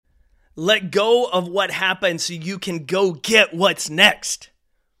Let go of what happened so you can go get what's next.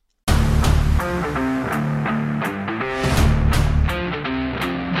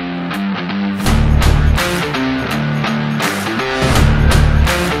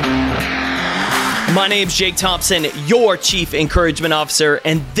 My name's Jake Thompson, your Chief Encouragement Officer,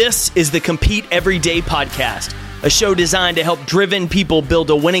 and this is the Compete Everyday Podcast, a show designed to help driven people build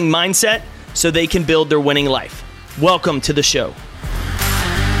a winning mindset so they can build their winning life. Welcome to the show.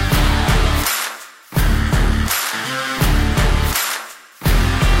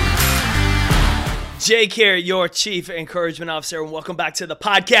 Jake here, your Chief Encouragement Officer, and welcome back to the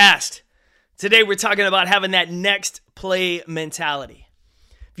podcast. Today we're talking about having that next play mentality.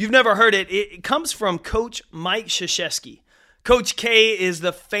 If you've never heard it, it comes from Coach Mike Krzyzewski. Coach K is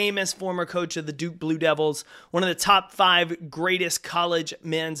the famous former coach of the Duke Blue Devils, one of the top 5 greatest college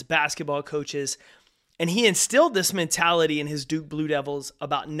men's basketball coaches, and he instilled this mentality in his Duke Blue Devils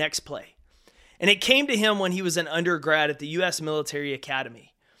about next play. And it came to him when he was an undergrad at the U.S. Military Academy.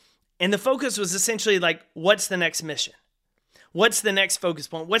 And the focus was essentially like, what's the next mission? What's the next focus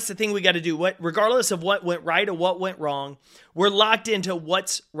point? What's the thing we got to do? Regardless of what went right or what went wrong, we're locked into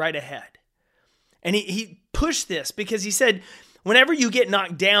what's right ahead. And he pushed this because he said, whenever you get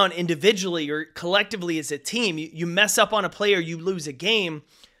knocked down individually or collectively as a team, you mess up on a play or you lose a game,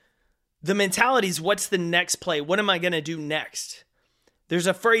 the mentality is, what's the next play? What am I going to do next? There's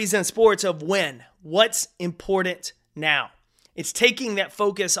a phrase in sports of when. What's important now? It's taking that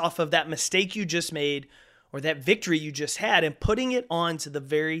focus off of that mistake you just made or that victory you just had and putting it on to the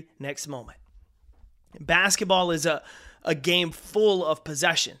very next moment. Basketball is a game full of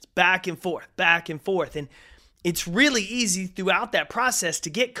possessions, back and forth. And it's really easy throughout that process to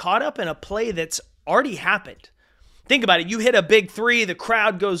get caught up in a play that's already happened. Think about it. You hit a big three, the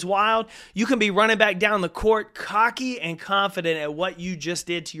crowd goes wild. You can be running back down the court, cocky and confident at what you just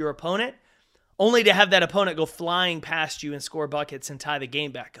did to your opponent, only to have that opponent go flying past you and score buckets and tie the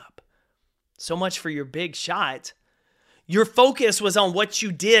game back up. So much for your big shot. Your focus was on what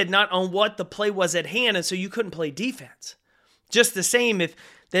you did, not on what the play was at hand, and so you couldn't play defense. Just the same, if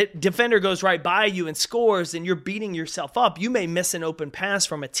that defender goes right by you and scores and you're beating yourself up, you may miss an open pass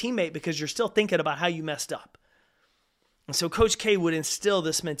from a teammate because you're still thinking about how you messed up. And so Coach K would instill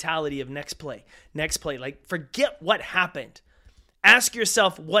this mentality of next play. Like, forget what happened. Ask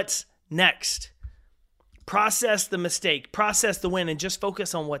yourself what's next. Process the mistake, process the win, and just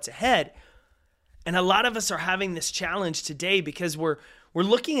focus on what's ahead. And a lot of us are having this challenge today because we're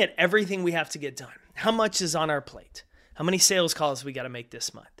looking at everything we have to get done. How much is on our plate? How many sales calls we got to make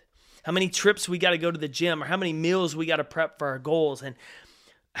this month? How many trips we got to go to the gym, or how many meals we got to prep for our goals, and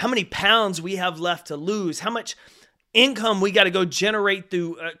how many pounds we have left to lose? How much income we got to go generate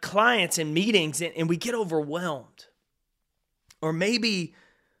through clients and meetings, and we get overwhelmed. Or maybe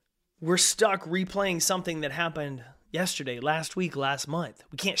we're stuck replaying something that happened yesterday, last week, last month.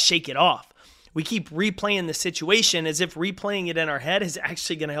 We can't shake it off. We keep replaying the situation as if replaying it in our head is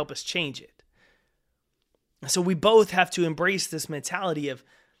actually going to help us change it. So we both have to embrace this mentality of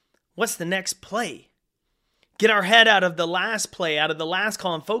what's the next play? Get our head out of the last play, out of the last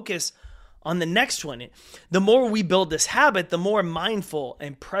call, and focus on the next one. The more we build this habit, the more mindful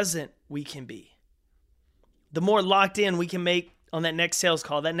and present we can be. The more locked in we can make on that next sales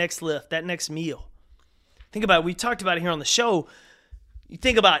call, that next lift, that next meal. Think about it. We talked about it here on the show. You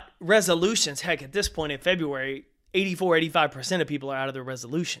think about resolutions. Heck, at this point in February, 85% of people are out of their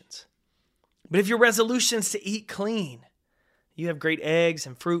resolutions. But if your resolution's to eat clean, you have great eggs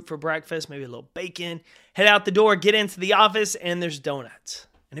and fruit for breakfast, maybe a little bacon, head out the door, get into the office, and there's donuts.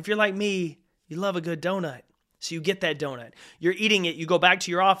 And if you're like me, you love a good donut. So you get that donut. You're eating it. You go back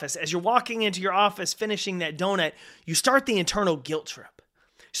to your office. As you're walking into your office, finishing that donut, you start the internal guilt trip.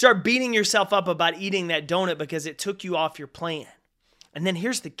 Start beating yourself up about eating that donut because it took you off your plan. And then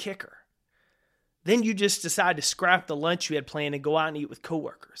here's the kicker. Then you just decide to scrap the lunch you had planned and go out and eat with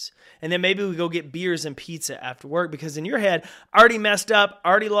coworkers. And then maybe we go get beers and pizza after work because in your head, I already messed up,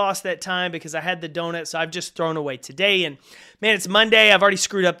 already lost that time because I had the donut, so I've just thrown away today. And man, it's Monday. I've already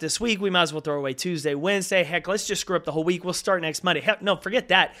screwed up this week. We might as well throw away Tuesday, Wednesday. Heck, let's just screw up the whole week. We'll start next Monday. Heck, no, forget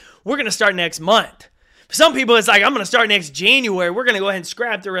that. We're going to start next month. For some people, it's like, I'm going to start next January. We're going to go ahead and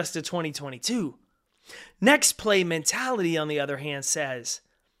scrap the rest of 2022. Next play mentality, on the other hand, says,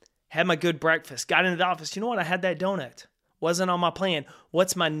 had my good breakfast, got into the office. You know what? I had that donut. Wasn't on my plan.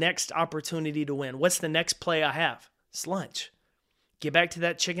 What's my next opportunity to win? What's the next play I have? It's lunch. Get back to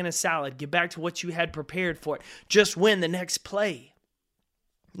that chicken and salad. Get back to what you had prepared for it. Just win the next play.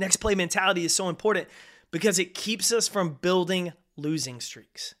 Next play mentality is so important because it keeps us from building losing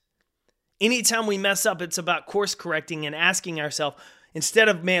streaks. Anytime we mess up, it's about course correcting and asking ourselves, Instead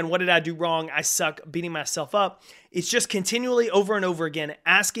of, man, what did I do wrong? I suck, beating myself up. It's just continually over and over again,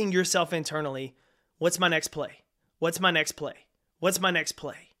 asking yourself internally, what's my next play? What's my next play? What's my next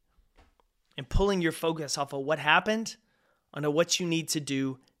play? And pulling your focus off of what happened onto what you need to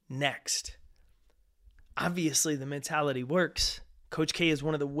do next. Obviously, the mentality works. Coach K is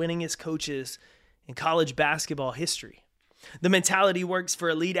one of the winningest coaches in college basketball history. The mentality works for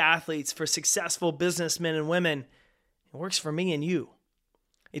elite athletes, for successful businessmen and women. It works for me and you.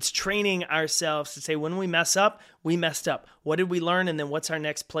 It's training ourselves to say, when we mess up, we messed up. What did we learn? And then what's our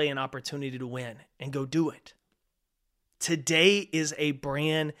next play and opportunity to win? And go do it. Today is a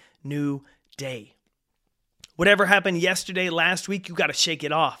brand new day. Whatever happened yesterday, last week, you got to shake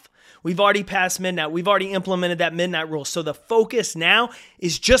it off. We've already passed midnight. We've already implemented that midnight rule. So the focus now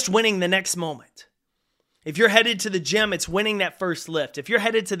is just winning the next moment. If you're headed to the gym, it's winning that first lift. If you're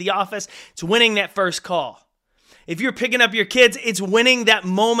headed to the office, it's winning that first call. If you're picking up your kids, it's winning that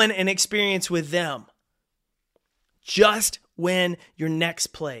moment and experience with them. Just win your next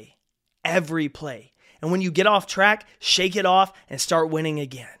play, every play. And when you get off track, shake it off and start winning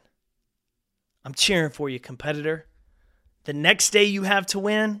again. I'm cheering for you, competitor. The next day you have to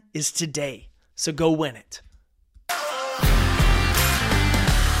win is today, so go win it.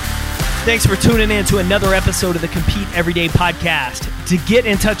 Thanks for tuning in to another episode of the Compete Everyday podcast. To get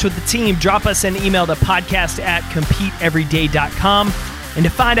in touch with the team, drop us an email to podcast@competeeveryday.com. And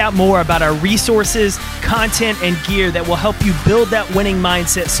to find out more about our resources, content, and gear that will help you build that winning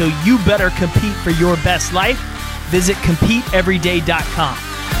mindset so you better compete for your best life, visit competeeveryday.com.